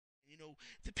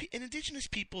An Indigenous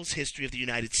People's History of the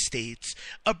United States,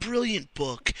 a brilliant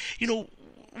book.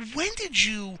 When did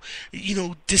you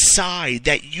decide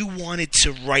that you wanted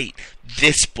to write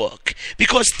this book?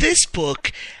 Because this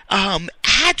book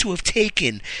had to have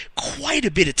taken quite a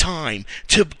bit of time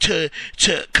to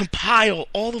compile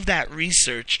all of that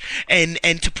research and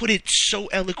to put it so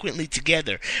eloquently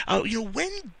together.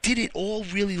 When did it all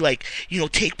really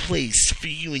take place for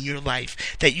you in your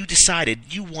life that you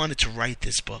decided you wanted to write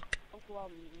this book?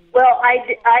 Well,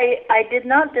 I did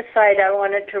not decide I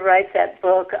wanted to write that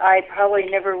book. I probably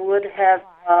never would have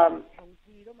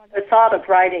thought of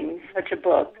writing such a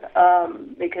book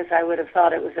because I would have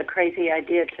thought it was a crazy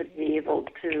idea to be able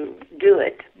to do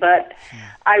it. But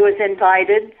I was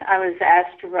invited. I was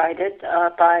asked to write it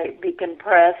by Beacon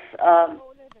Press.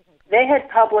 They had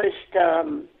published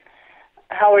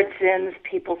Howard Zinn's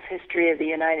People's History of the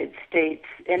United States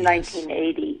in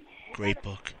 1980. Great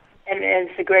book. And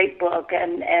it's a great book,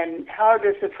 and Howard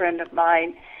is a friend of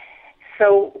mine.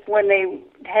 So when they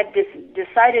had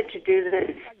decided to do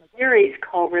this series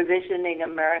called Revisioning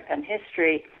American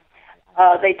History,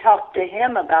 they talked to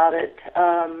him about it,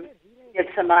 get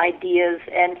some ideas,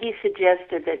 and he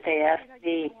suggested that they ask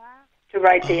me to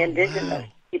write the Indigenous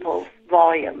Peoples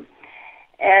volume.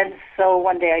 And so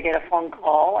one day I get a phone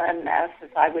call and asked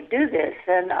if I would do this,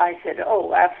 and I said,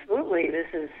 "Oh, absolutely! This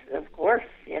is, of course,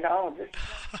 this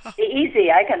is easy.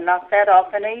 I can knock that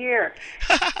off in a year."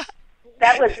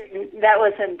 That was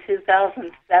in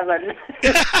 2007.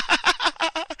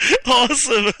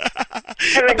 Awesome.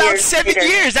 About 7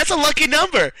 years. That's a lucky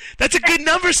number. That's a good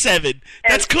number, 7.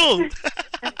 That's cool.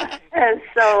 And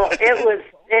so it was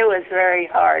very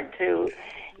hard to.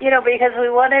 Because we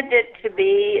wanted it to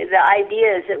be, the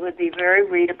idea is it would be very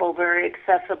readable, very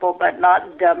accessible, but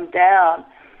not dumbed down,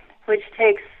 which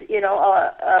takes,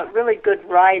 a really good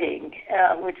writing,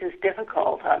 which is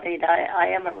difficult. I mean, I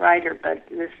am a writer, but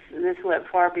this went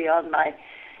far beyond my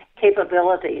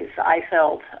capabilities, I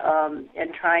felt,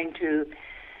 in trying to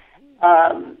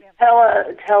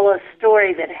tell a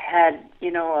story that had,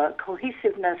 a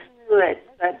cohesiveness to it,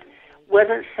 but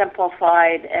wasn't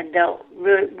simplified and dealt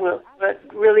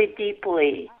really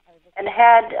deeply, and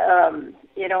had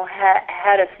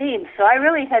had a theme. So I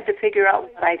really had to figure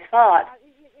out what I thought.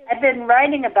 I'd been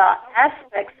writing about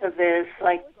aspects of this,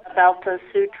 like about the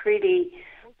Sioux Treaty,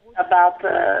 about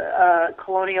the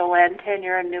colonial land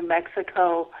tenure in New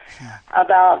Mexico,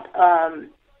 about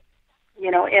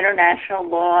international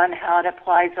law and how it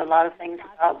applies a lot of things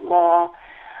about law,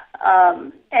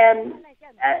 and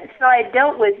so I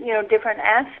dealt with, different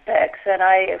aspects, and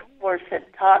I, of course, had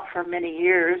taught for many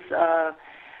years,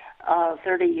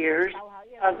 30 years,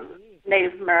 of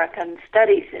Native American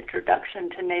Studies, Introduction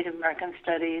to Native American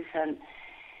Studies, and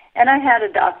I had a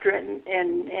doctorate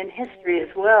in history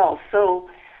as well. So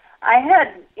I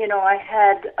had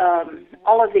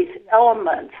all of these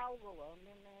elements,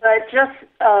 but just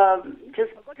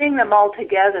putting them all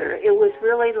together, it was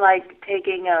really like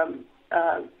taking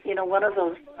one of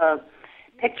those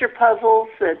picture puzzles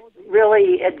that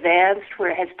really advanced, where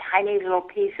it has tiny little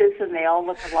pieces and they all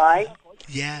look alike.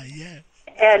 Yeah.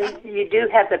 And you do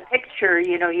have the picture,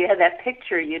 you have that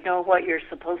picture, what you're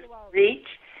supposed to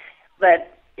reach,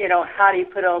 but, how do you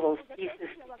put all those pieces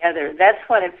together? That's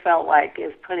what it felt like,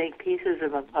 is putting pieces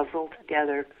of a puzzle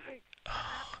together.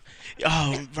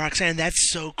 Oh, Roxanne, that's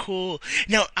so cool.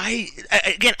 Now,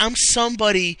 I'm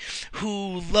somebody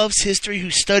who loves history,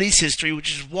 who studies history,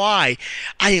 which is why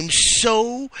I am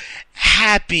so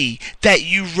happy that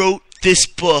you wrote this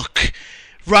book.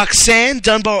 Roxanne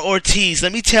Dunbar-Ortiz,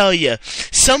 let me tell you,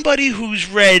 somebody who's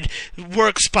read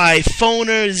works by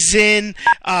Foner, Zinn,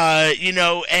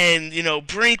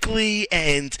 Brinkley,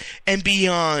 and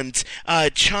beyond,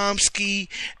 Chomsky,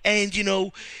 and,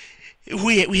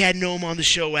 we had Noam on the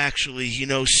show, actually,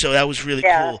 so that was really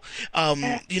cool.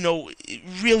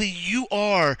 Really, you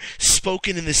are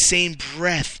spoken in the same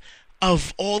breath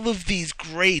of all of these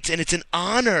greats, and it's an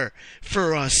honor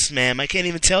for us, ma'am. I can't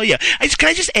even tell you. Can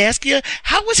I just ask you,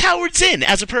 how was Howard Zinn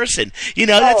as a person?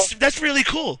 That's really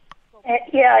cool.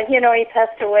 Yeah, he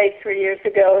passed away 3 years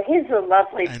ago. He's a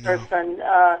lovely person.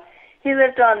 He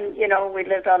lived on, we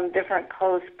lived on different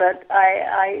coasts, but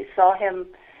I saw him,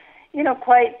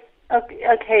 quite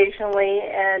occasionally,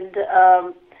 and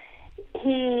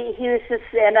he was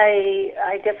just, and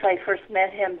I guess I first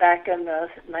met him back in the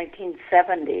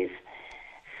 1970s.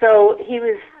 So he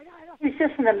was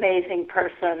just an amazing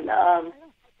person.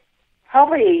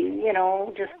 Probably,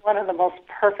 just one of the most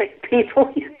perfect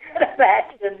people you could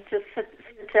imagine. Just such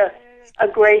a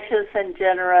gracious and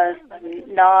generous and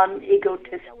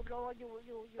non-egotistical.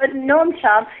 But Noam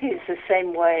Chomsky is the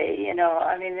same way.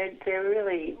 I mean, they're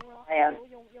really man,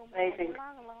 amazing.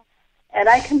 And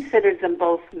I considered them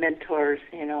both mentors,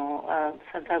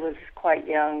 since I was quite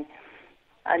young.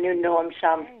 I knew Noam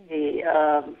Chomsky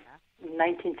in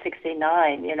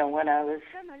 1969, when I was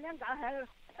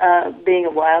being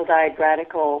a wild-eyed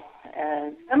radical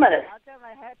and feminist.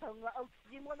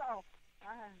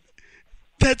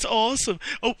 That's awesome.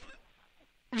 Oh,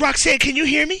 Roxanne, can you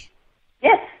hear me?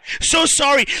 Yes. So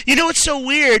sorry. You know what's so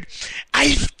weird?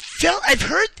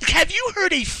 Have you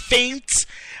heard a faint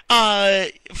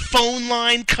phone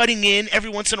line cutting in every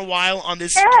once in a while on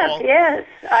this call? Yes.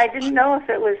 I didn't know if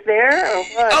it was there or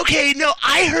what. Okay, no,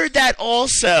 I heard that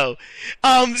also.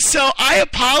 So I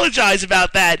apologize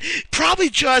about that. Probably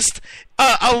just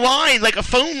a line, like a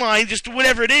phone line, just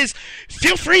whatever it is.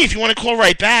 Feel free if you want to call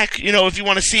right back, if you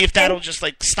want to see if that'll just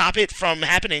stop it from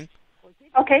happening.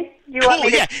 Okay. Cool,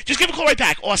 yeah. Just give a call right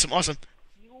back. Awesome. Okay.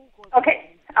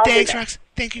 I'll Thanks, do that. Rox.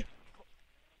 Thank you.